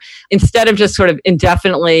hammer, instead of just sort of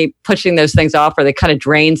indefinitely pushing those things off where they kind of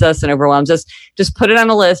drains us and overwhelms us, just put it on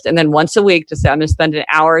a list. And then once a week, just say, I'm going to spend an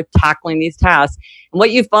hour tackling these tasks. And what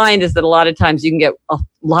you find is that a lot of times you can get a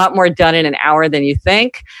lot more done in an hour than you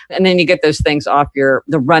think. And then you get those things off the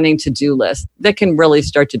running to-do list that can really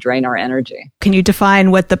start to drain our energy. Can you define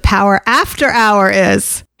what the Power After Hour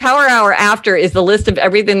is? Power Hour After is the list of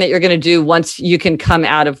everything that you're going to do once you can come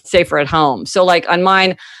out of safer at home. So on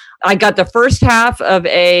mine, I got the first half of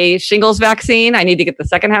a shingles vaccine. I need to get the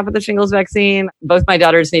second half of the shingles vaccine. Both my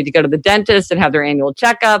daughters need to go to the dentist and have their annual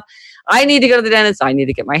checkup. I need to go to the dentist. I need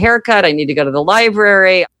to get my hair cut. I need to go to the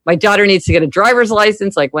library. My daughter needs to get a driver's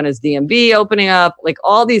license. When is DMV opening up?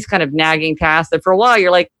 All these kind of nagging tasks that for a while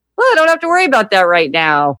you're like, well, I don't have to worry about that right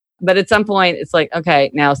now. But at some point it's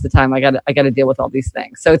okay, now's the time. I got to deal with all these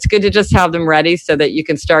things. So it's good to just have them ready so that you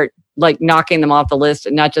can start knocking them off the list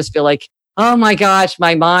and not just feel oh my gosh,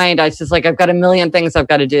 my mind, it's just I've got a million things I've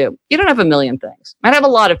got to do. You don't have a million things. You might have a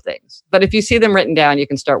lot of things, but if you see them written down, you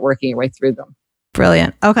can start working your way through them.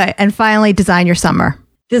 Brilliant. Okay. And finally, design your summer.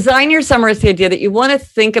 Design your summer is the idea that you want to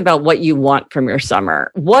think about what you want from your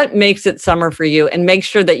summer. What makes it summer for you, and make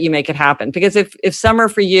sure that you make it happen. Because if summer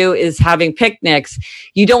for you is having picnics,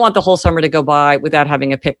 you don't want the whole summer to go by without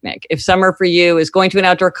having a picnic. If summer for you is going to an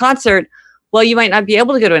outdoor concert, well, you might not be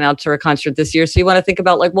able to go to an outdoor concert this year. So you want to think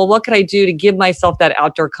about what could I do to give myself that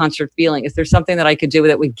outdoor concert feeling? Is there something that I could do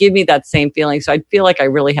that would give me that same feeling? So I'd feel like I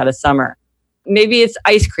really had a summer. Maybe it's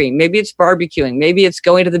ice cream. Maybe it's barbecuing. Maybe it's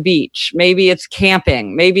going to the beach. Maybe it's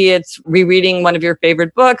camping. Maybe it's rereading one of your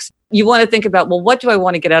favorite books. You want to think about, what do I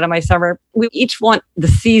want to get out of my summer? We each want the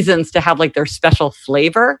seasons to have their special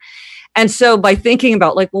flavor. And so by thinking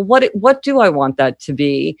about what do I want that to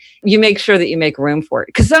be? You make sure that you make room for it.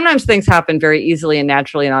 Because sometimes things happen very easily and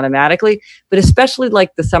naturally and automatically, but especially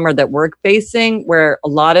the summer that we're facing, where a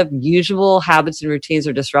lot of usual habits and routines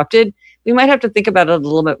are disrupted, we might have to think about it a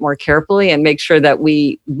little bit more carefully and make sure that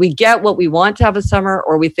we get what we want to have a summer,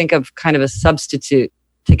 or we think of kind of a substitute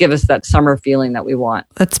to give us that summer feeling that we want.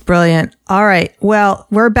 That's brilliant. All right. Well,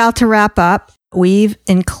 we're about to wrap up. We've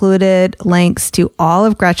included links to all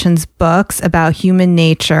of Gretchen's books about human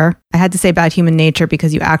nature. I had to say about human nature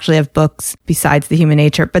because you actually have books besides the human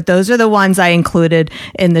nature, but those are the ones I included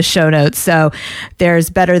in the show notes. So there's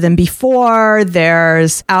Better Than Before,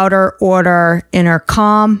 there's Outer Order, Inner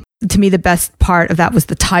Calm, to me, the best part of that was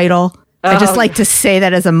the title. I just like to say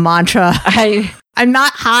that as a mantra. I'm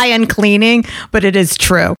not high on cleaning, but it is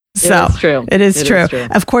true. So it is true.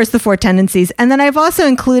 Of course, the 4 tendencies. And then I've also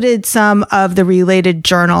included some of the related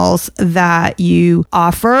journals that you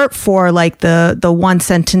offer for like the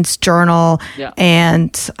 1-sentence journal. Yeah.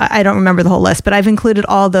 And I don't remember the whole list, but I've included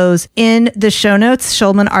all those in the show notes,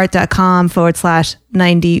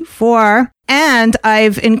 schulmanart.com/94. And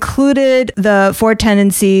I've included the 4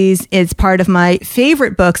 tendencies. It's part of my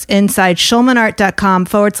favorite books inside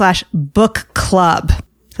schulmanart.com/book club.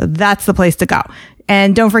 So that's the place to go.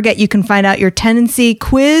 And don't forget, you can find out your tendency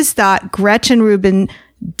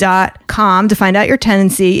quiz.gretchenrubin.com to find out your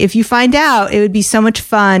tendency. If you find out, it would be so much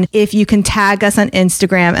fun if you can tag us on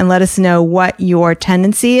Instagram and let us know what your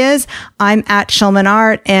tendency is. I'm at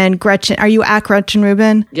schulmanart, and Gretchen, are you at Gretchen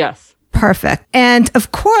Rubin? Yes. Perfect. And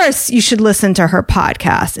of course, you should listen to her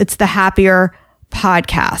podcast. It's the Happier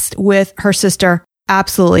Podcast with her sister.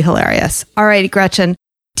 Absolutely hilarious. All right, Gretchen.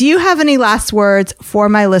 Do you have any last words for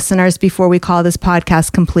my listeners before we call this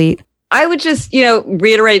podcast complete? I would just,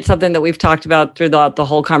 reiterate something that we've talked about throughout the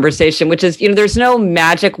whole conversation, which is, there's no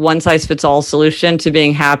magic one-size-fits-all solution to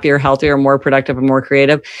being happier, healthier, more productive, and more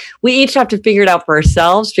creative. We each have to figure it out for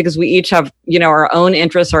ourselves because we each have, our own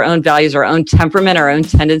interests, our own values, our own temperament, our own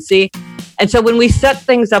tendency. And so when we set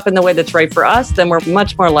things up in the way that's right for us, then we're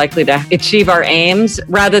much more likely to achieve our aims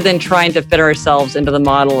rather than trying to fit ourselves into the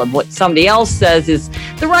model of what somebody else says is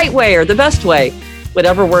the right way or the best way.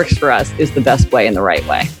 Whatever works for us is the best way and the right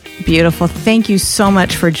way. Beautiful. Thank you so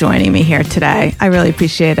much for joining me here today. I really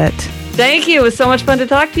appreciate it. Thank you. It was so much fun to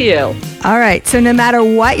talk to you. All right. So no matter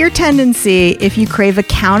what your tendency, if you crave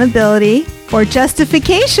accountability or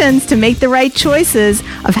justifications to make the right choices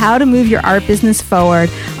of how to move your art business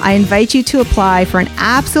forward, I invite you to apply for an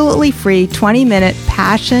absolutely free 20-minute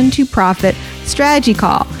passion to profit strategy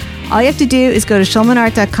call. All you have to do is go to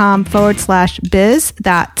schulmanart.com/biz.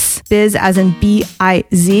 That's biz as in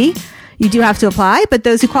B-I-Z. You do have to apply, but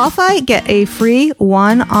those who qualify get a free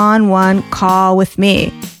one-on-one call with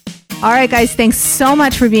me. All right, guys, thanks so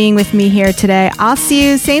much for being with me here today. I'll see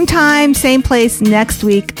you same time, same place next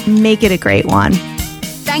week. Make it a great one.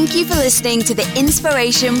 Thank you for listening to the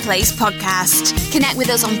Inspiration Place podcast. Connect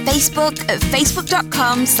with us on Facebook at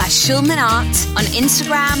facebook.com/schulmanart, on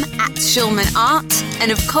Instagram @schulmanart,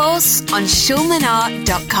 and of course on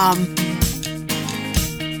schulmanart.com.